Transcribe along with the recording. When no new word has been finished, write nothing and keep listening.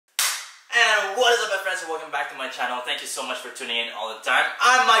What is up, my friends, and welcome back to my channel. Thank you so much for tuning in all the time.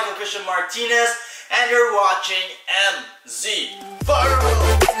 I'm Martinez, and you're watching MZ Viral.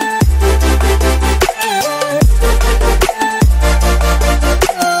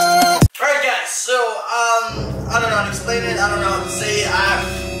 Alright guys, so I don't know how to explain it, I don't know how to say it.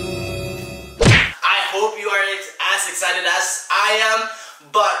 I hope you are as excited as I am,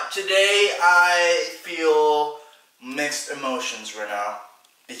 but today I feel mixed emotions right now.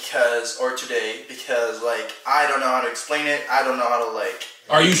 Because like, I don't know how to explain it. I don't know how to like.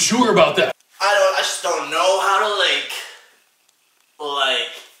 Are you sure about that? I just don't know how to lay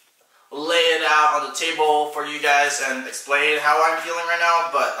it out on the table for you guys and explain how I'm feeling right now.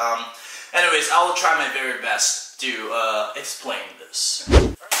 But anyways, I will try my very best to explain this.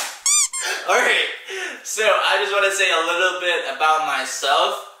 Alright, so I just want to say a little bit about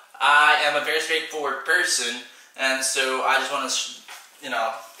myself. I am a very straightforward person, and so I just want to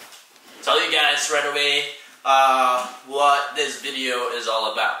tell you guys right away what this video is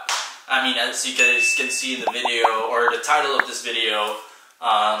all about. I mean, as you guys can see in the video, or the title of this video,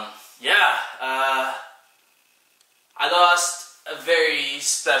 I lost a very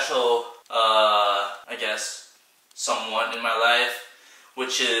special, I guess, someone in my life,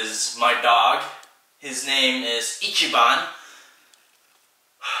 which is my dog. His name is Ichiban.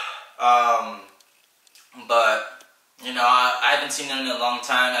 But you know, I haven't seen him in a long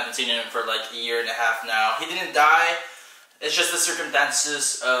time. I haven't seen him for like a year and a half now. He didn't die. It's just the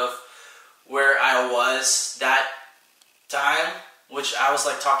circumstances of where I was that time, which I was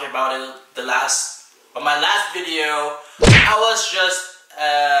like talking about it on my last video. I was just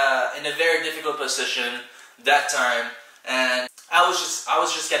in a very difficult position that time, and I was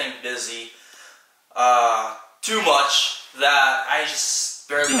just getting busy too much that I just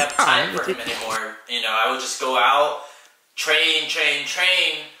barely have time for him anymore. You know, I would just go out, train,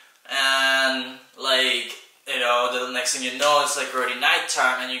 and like, you know, the next thing you know, it's like already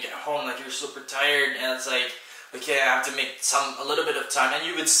nighttime, and you get home like you're super tired, and it's like, okay, I have to make a little bit of time. And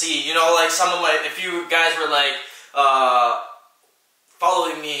you would see, you know, like some of my, if you guys were like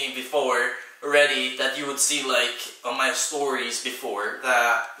following me before already, that you would see like on my stories before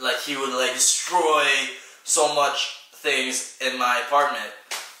that like he would like destroy so much things in my apartment.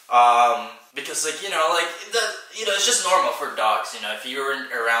 Because like, you know, it's just normal for dogs. You know, if you weren't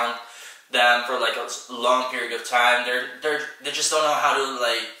around them for like a long period of time, they just don't know how to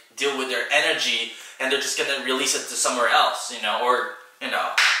like deal with their energy, and they're just gonna release it to somewhere else. You know, or you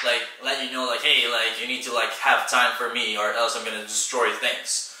know, like let you know like, hey, like you need to like have time for me, or else I'm gonna destroy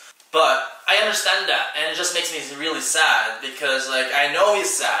things. But I understand that, and it just makes me really sad because like I know he's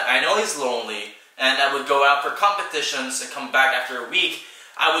sad, I know he's lonely, and I would go out for competitions and come back after a week.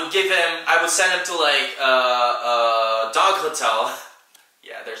 I would send him to like a dog hotel.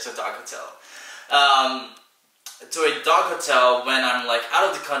 Yeah, there's a dog hotel. To a dog hotel when I'm like out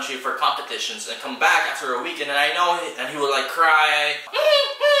of the country for competitions, and come back after a week, and I know, and he would like cry.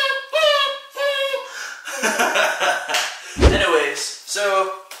 Anyways,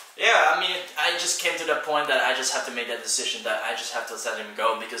 so yeah, I mean, I just came to the point that I just have to make that decision, that I just have to let him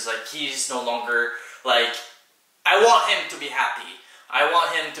go, because like he's no longer like, I want him to be happy. I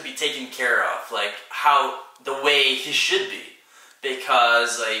want him to be taken care of, like the way he should be,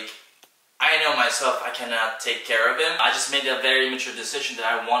 because like I know myself, I cannot take care of him. I just made a very mature decision that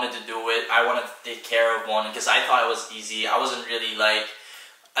I wanted to do it. I wanted to take care of one, because I thought it was easy. I wasn't really like,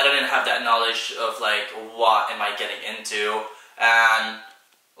 I didn't have that knowledge of like, what am I getting into, and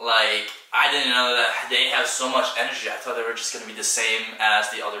like I didn't know that they have so much energy. I thought they were just gonna be the same as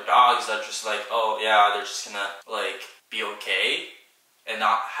the other dogs, that just like, oh yeah, they're just gonna like be okay and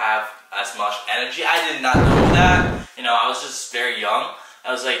not have as much energy. I did not know that. You know, I was just very young.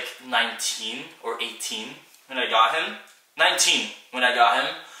 I was like 19 or 18 when I got him. 19 when I got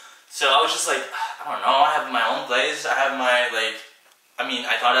him. So I was just like, I don't know, I have my own place. I have my like, I mean,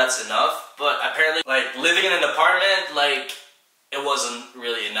 I thought that's enough. But apparently like living in an apartment, like it wasn't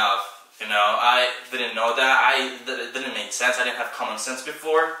really enough. You know, I didn't know that. It didn't make sense. I didn't have common sense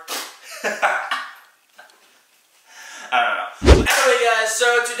before. I don't know. Anyway guys,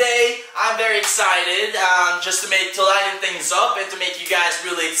 so today I'm very excited just to lighten things up and to make you guys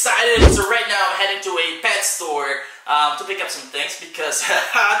really excited. So right now I'm heading to a pet store to pick up some things, because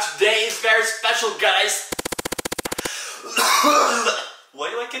today is very special, guys. Why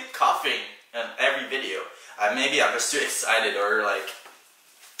do I keep coughing in every video? Maybe I'm just too excited, or like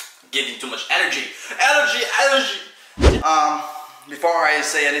giving too much energy. Before I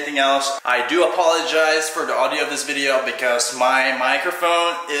say anything else, I do apologize for the audio of this video, because my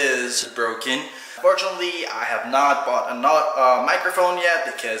microphone is broken. Unfortunately, I have not bought a microphone yet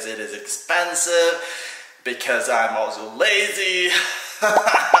because it is expensive, because I'm also lazy.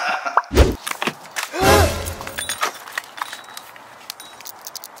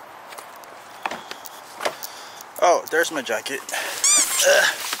 Oh, there's my jacket.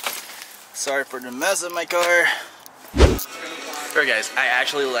 Sorry for the mess of my car. Alright guys,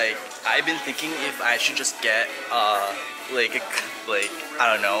 I've been thinking if I should just get I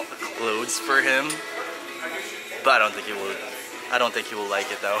don't know, clothes for him, but I don't think he will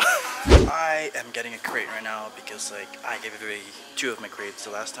like it though. I am getting a crate right now because like I gave away 2 of my crates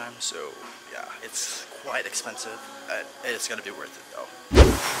the last time, so yeah, it's quite expensive, but it's gonna be worth it though.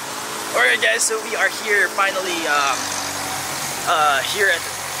 Alright guys, so we are here finally here at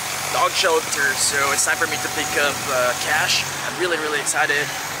the dog shelter, so it's time for me to pick up Kash. I'm really excited.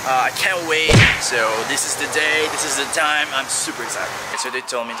 I can't wait. So this is the day, this is the time. I'm super excited. So they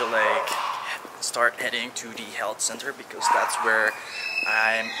told me to like start heading to the health center because that's where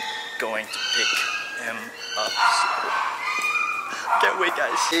I'm going to pick him up. So, can't wait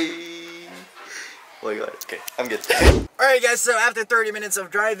guys. Oh my god, okay, I'm good. Alright guys, so after 30 minutes of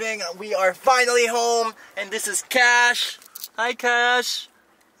driving, we are finally home, and this is Kash. Hi Kash.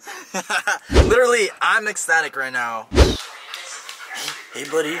 Literally, I'm ecstatic right now. Hey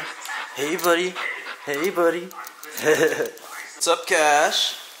buddy, hey buddy, hey buddy. What's up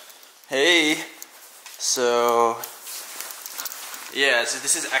Kash? Hey. So, yeah, so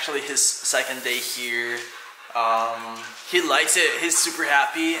this is actually his second day here. He likes it, he's super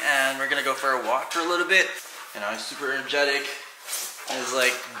happy, and we're gonna go for a walk for a little bit. You know, he's super energetic. He's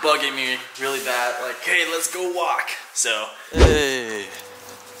like bugging me really bad, like, hey, let's go walk. So, hey.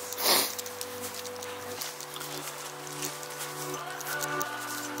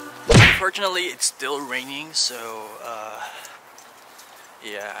 Unfortunately, it's still raining, so,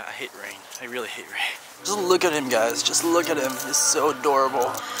 yeah, I hate rain. I really hate rain. Just look at him, guys. Just look at him. He's so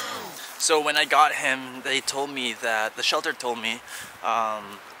adorable. So when I got him, they told me that, the shelter told me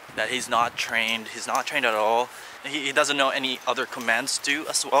that he's not trained. He's not trained at all. He doesn't know any other commands too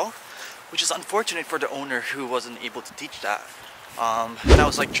as well, which is unfortunate for the owner who wasn't able to teach that. And I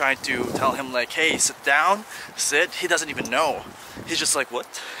was like trying to tell him like, hey, sit down, sit. He doesn't even know. He's just like, what?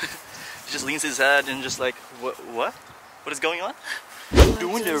 He just leans his head and just like, what? What is going on?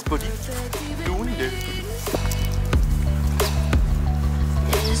 Doing there, buddy. Doing there.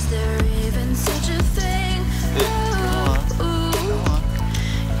 Is there even such a thing?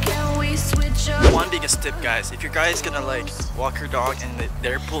 Can we switch up? One biggest tip, guys, if you guys gonna like walk your dog and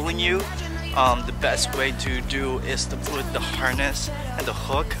they're pulling you, the best way to do is to put the harness and the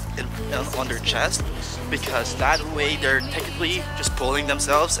hook on their chest, because that way they're technically just pulling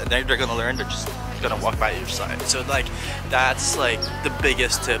themselves, and then they're gonna learn, they're just gonna walk by your side. So like that's like the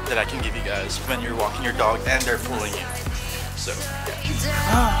biggest tip that I can give you guys when you're walking your dog and they're pulling you. So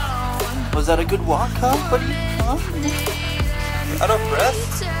yeah. Was that a good walk, huh, buddy? Huh? Out of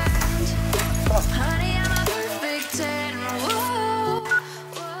breath?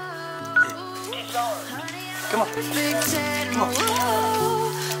 Come on. Come on. Come on.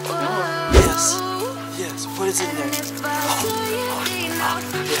 Come on. Yes. Yes. What is in there?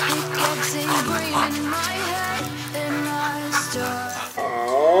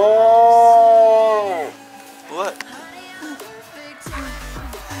 What?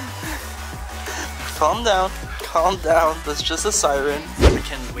 Calm down. Calm down. That's just a siren. I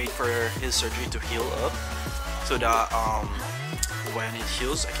can't wait for his surgery to heal up, so that when it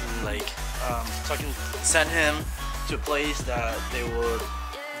heals, I can like so I can send him to a place that they would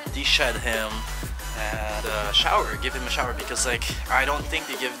de-shed him and shower, give him a shower, because like I don't think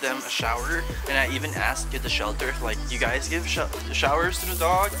they give them a shower. And I even asked at the shelter, like, you guys give showers to the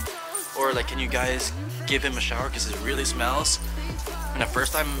dog, or like can you guys give him a shower because it really smells. And the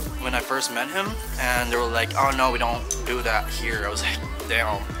first time when I first met him, and they were like, oh no, we don't do that here. I was like,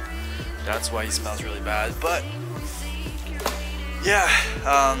 damn, that's why he smells really bad. But yeah,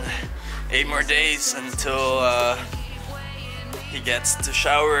 8 more days until he gets to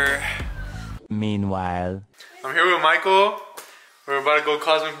shower. Meanwhile, I'm here with Michael. We're about to go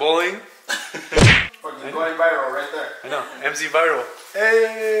cosmic bowling. You're going viral right there. I know, MC Viral.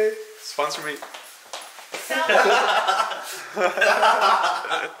 Hey, sponsor me.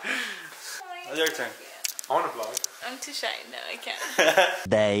 Your turn. I want to vlog. I'm too shy. No, I can't.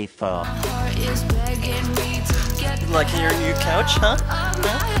 day 4. Liking your new couch, huh?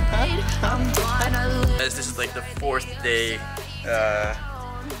 Guys, this is like the 4th day,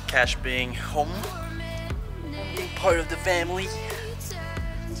 Kash being home, being part of the family.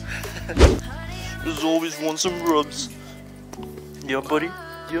 There's always want some rubs. Yeah, buddy?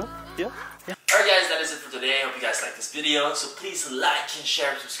 Yeah? Alright guys, that is it for today. I hope you guys like this video. So please like and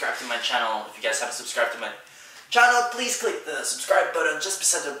share and subscribe to my channel. If you guys haven't subscribed to my channel, please click the subscribe button just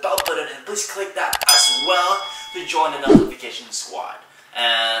beside the bell button, and please click that as well to join the notification squad.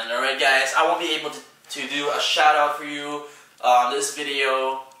 And alright guys, I won't be able to do a shout out for you on this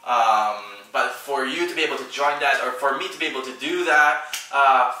video, but for you to be able to join that, or for me to be able to do that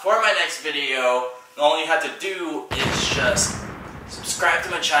for my next video, all you have to do is just subscribe to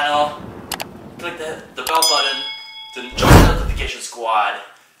my channel, click the bell button to join the notification squad,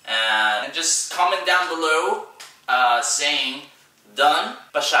 and just comment down below saying done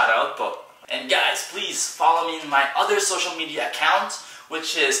pa shoutout po. And guys, please follow me in my other social media account,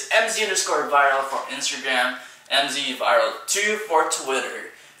 which is MZ_viral for Instagram, MZviral2 for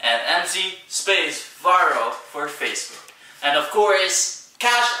Twitter, and MZ_viral for Facebook. And of course,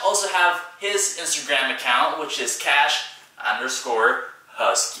 Kash also have his Instagram account, which is Kash_Husky.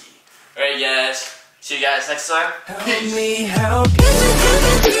 Alright guys, see you guys next time. Peace. Help me help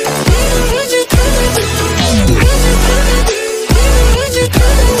you.